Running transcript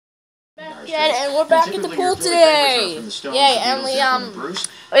Yeah, and we're back at the pool today. Yay, and we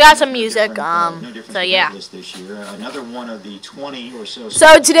got some music. So yeah. Another one of the 20 or so.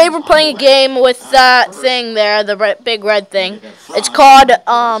 So today we're playing a game with that thing there, the big red thing. It's called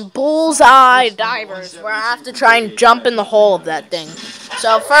Bullseye Divers, where I have to try and jump in the hole of that thing.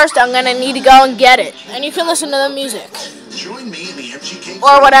 So first, I'm gonna need to go and get it, and you can listen to the music. Join me in the MGK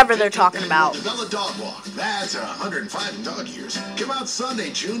or whatever they're talking about. DIVERS Dog Walk. That's 105 dog years. Come out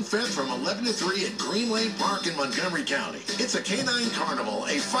Sunday, June 5th from 11 to 3 at Green Lane Park in Montgomery County. It's a canine carnival,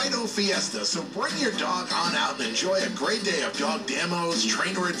 a Fido fiesta, so bring your dog on out and enjoy a great day of dog demos,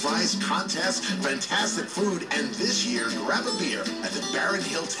 trainer advice, contests, fantastic food, and this year, grab a beer at the Barron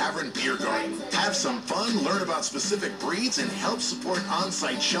Hill Tavern Beer Garden. Have some fun, learn about specific breeds, and help support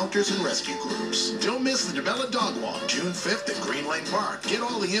on-site shelters and rescue groups. Don't miss the DIVERS Dog Walk, June 5th at Green Lane Park. Get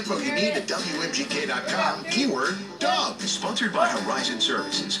all the info you need at WMGK.com, keyword dog. Sponsored by Horizon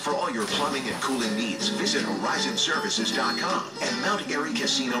Services. For all your plumbing and cooling needs, visit horizonservices.com. And Mount Airy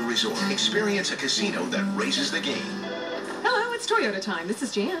Casino Resort. Experience a casino that raises the game. Hello, it's Toyota time. This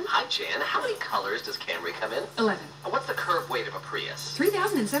is Jan. Hi, Jan. How many colors does Camry come in? 11. What's the curb weight of a Prius?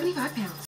 3,075 pounds.